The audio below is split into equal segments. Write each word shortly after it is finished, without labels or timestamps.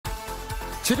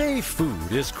Today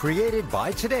Food is created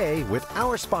by Today with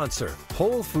our sponsor,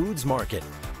 Whole Foods Market.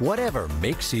 Whatever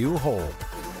makes you whole.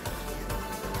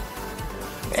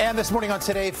 And this morning on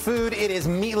Today Food, it is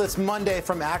Meatless Monday.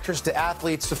 From actors to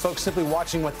athletes to folks simply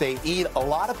watching what they eat. A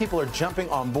lot of people are jumping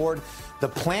on board the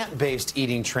plant-based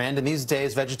eating trend, and these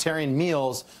days vegetarian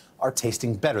meals are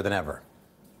tasting better than ever.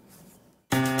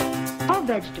 All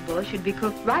vegetables should be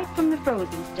cooked right from the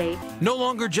frozen state. No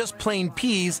longer just plain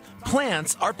peas,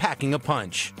 plants are packing a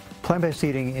punch. Plant-based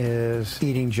eating is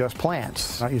eating just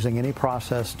plants, not using any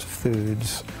processed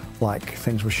foods like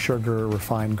things with sugar,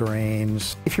 refined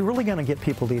grains. If you're really going to get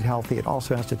people to eat healthy, it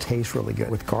also has to taste really good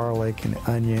with garlic and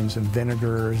onions and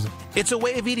vinegars. It's a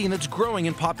way of eating that's growing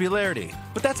in popularity.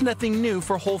 But that's nothing new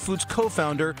for Whole Foods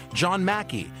co-founder John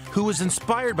Mackey, who was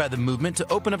inspired by the movement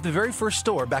to open up the very first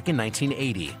store back in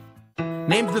 1980.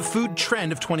 Named the food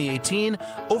trend of 2018,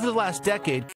 over the last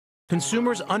decade,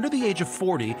 consumers under the age of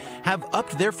 40 have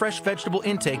upped their fresh vegetable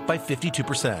intake by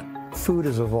 52%. Food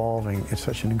is evolving at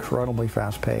such an incredibly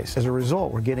fast pace. As a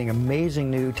result, we're getting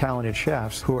amazing new talented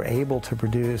chefs who are able to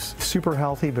produce super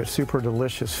healthy but super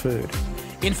delicious food.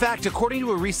 In fact, according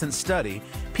to a recent study,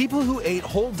 people who ate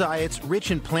whole diets rich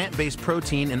in plant-based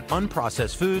protein and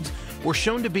unprocessed foods were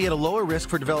shown to be at a lower risk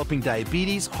for developing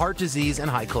diabetes, heart disease, and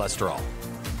high cholesterol.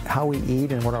 How we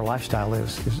eat and what our lifestyle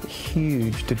is a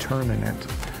huge determinant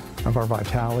of our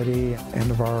vitality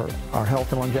and of our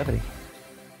health and longevity.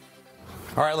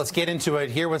 All right, let's get into it.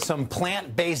 Here with some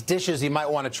plant-based dishes you might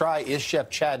want to try is Chef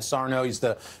Chad Sarno. He's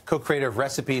the co-creator of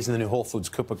recipes in the new Whole Foods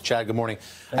Cookbook. Chad, good morning.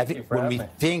 I think when we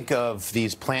think of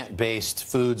these plant-based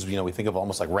foods, you know, we think of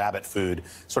almost like rabbit food,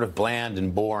 sort of bland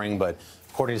and boring, but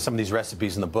according to some of these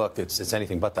recipes in the book, it's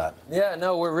anything but that. Yeah,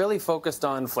 no, we're really focused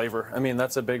on flavor. I mean,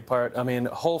 that's a big part. I mean,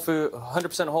 whole food,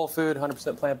 100% whole food,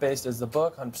 100% plant-based is the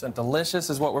book, 100% delicious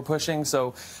is what we're pushing.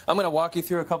 So I'm going to walk you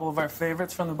through a couple of our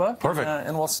favorites from the book. Perfect.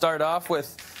 And we'll start off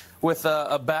with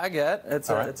a baguette. It's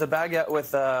a baguette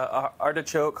with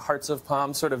artichoke, hearts of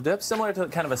palm sort of dip, similar to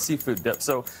kind of a seafood dip.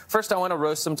 So first I want to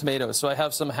roast some tomatoes. So I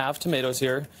have some half tomatoes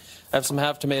here. I have some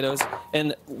half tomatoes,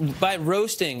 and by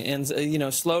roasting and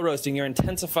slow roasting, you're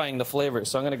intensifying the flavor.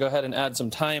 So I'm going to go ahead and add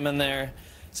some thyme in there,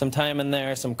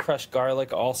 some crushed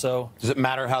garlic also. Does it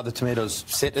matter how the tomatoes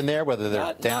sit in there, whether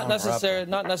they're down or up?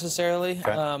 Not necessarily.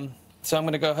 Okay. So I'm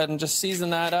going to go ahead and just season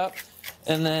that up.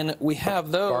 And then we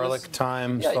have those. Garlic,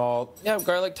 thyme, salt. Yeah,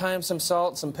 garlic, thyme, some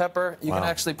salt, some pepper. You can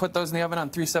actually put those in the oven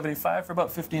on 375 for about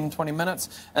 15-20 minutes,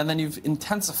 and then you've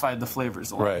intensified the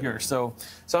flavors a lot here. So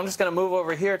I'm just going to move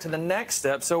over here to the next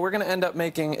step. So we're going to end up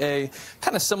making a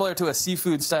kind of similar to a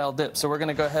seafood style dip. So we're going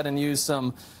to go ahead and use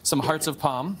some hearts of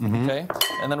palm, okay?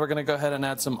 And then we're going to go ahead and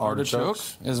add some artichoke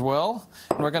as well.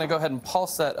 And we're going to go ahead and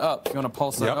pulse that up. If you want to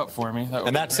pulse that up for me.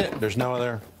 And that's it. There's no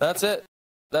other. That's it.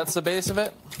 That's the base of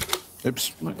it.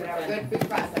 Oops. Good food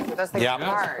processor. Those things are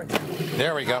hard.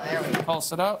 There we go.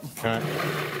 Pulse it up. Okay.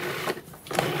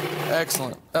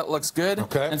 Excellent. That looks good.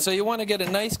 Okay. And so you want to get a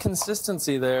nice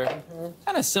consistency there,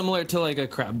 kind of similar to like a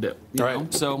crab dip. You know?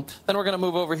 So then we're going to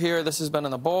move over here. This has been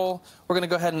in the bowl. We're going to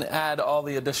go ahead and add all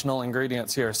the additional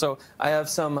ingredients here. So I have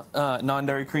some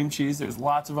non-dairy cream cheese. There's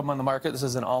lots of them on the market. This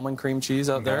is an almond cream cheese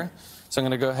out there. So I'm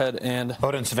going to go ahead and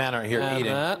Hoda and Savannah are here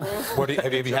eating. That.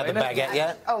 Have you had the baguette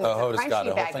yet? Oh, Hoda's got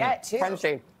a whole baguette too.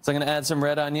 Crunchy. So I'm going to add some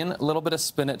red onion, a little bit of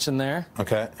spinach in there.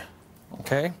 Okay.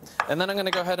 Okay, and then I'm going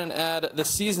to go ahead and add the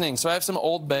seasoning. So I have some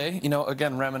Old Bay,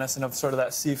 again, reminiscent of sort of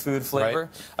that seafood flavor.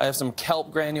 I have some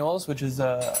kelp granules, which is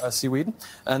a seaweed,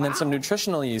 and then some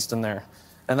nutritional yeast in there.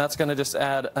 And that's going to just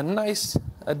add a nice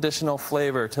additional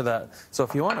flavor to that. So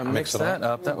if you want to mix that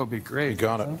up, that would be great. You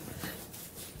got it.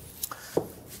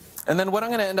 And then what I'm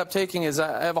going to end up taking is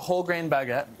I have a whole grain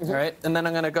baguette, right? And then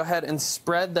I'm going to go ahead and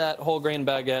spread that whole grain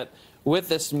baguette with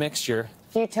this mixture.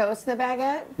 Do you toast the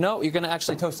baguette? No, you're going to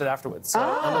actually toast it afterwards. So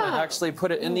I'm going to actually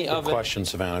put it in the oven. Good question,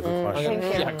 Savannah. Good question.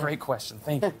 Thank you. Yeah, great question.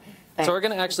 Thank you. So we're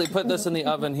going to actually put this in the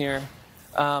oven here.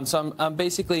 So I'm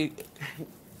basically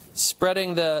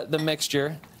spreading the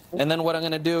mixture. And then what I'm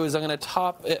going to do is I'm going to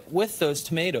top it with those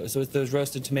tomatoes, with those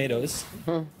roasted tomatoes.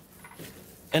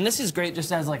 And this is great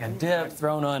just as like a dip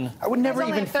thrown on. I would never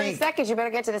even think. 30 seconds. You better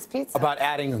get to this pizza. About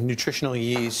adding nutritional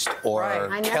yeast or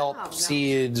kelp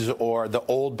seeds or the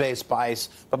Old Bay spice.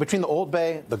 But between the Old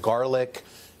Bay, the garlic,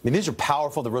 I mean, these are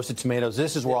powerful, the roasted tomatoes.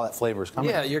 This is where all that flavor is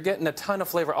coming from. Yeah, you're getting a ton of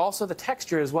flavor. Also, the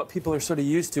texture is what people are sort of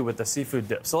used to with the seafood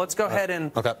dip. So let's go ahead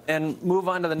and move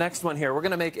on to the next one here. We're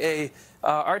going to make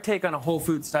our take on a Whole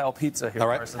Foods style pizza here,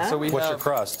 Carson. So what's your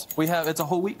crust? It's a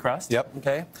whole wheat crust. Yep.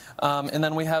 Okay. And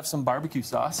then we have some barbecue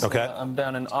sauce. Okay. I'm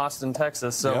down in Austin,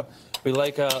 Texas, so we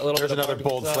like a little. There's another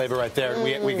bold flavor right there.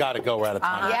 We got to go. We're out of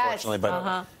time, unfortunately.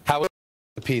 But how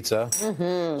The pizza.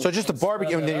 So just the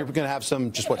barbecue, and then you're going to have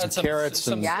some, just what, some carrots?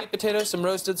 Some sweet potatoes, some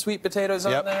roasted sweet potatoes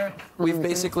on there. We've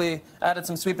basically added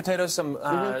some sweet potatoes, some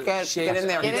Get in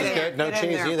there. Get in there. Good. No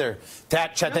cheese either.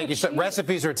 Chad, thank you. So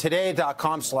recipes are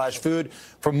today.com/food.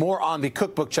 For more on the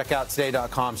cookbook, check out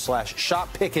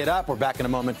today.com/shop. Pick it up. We're back in a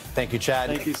moment. Thank you, Chad.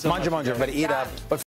 Thank you so much. Manja, everybody. Eat up. But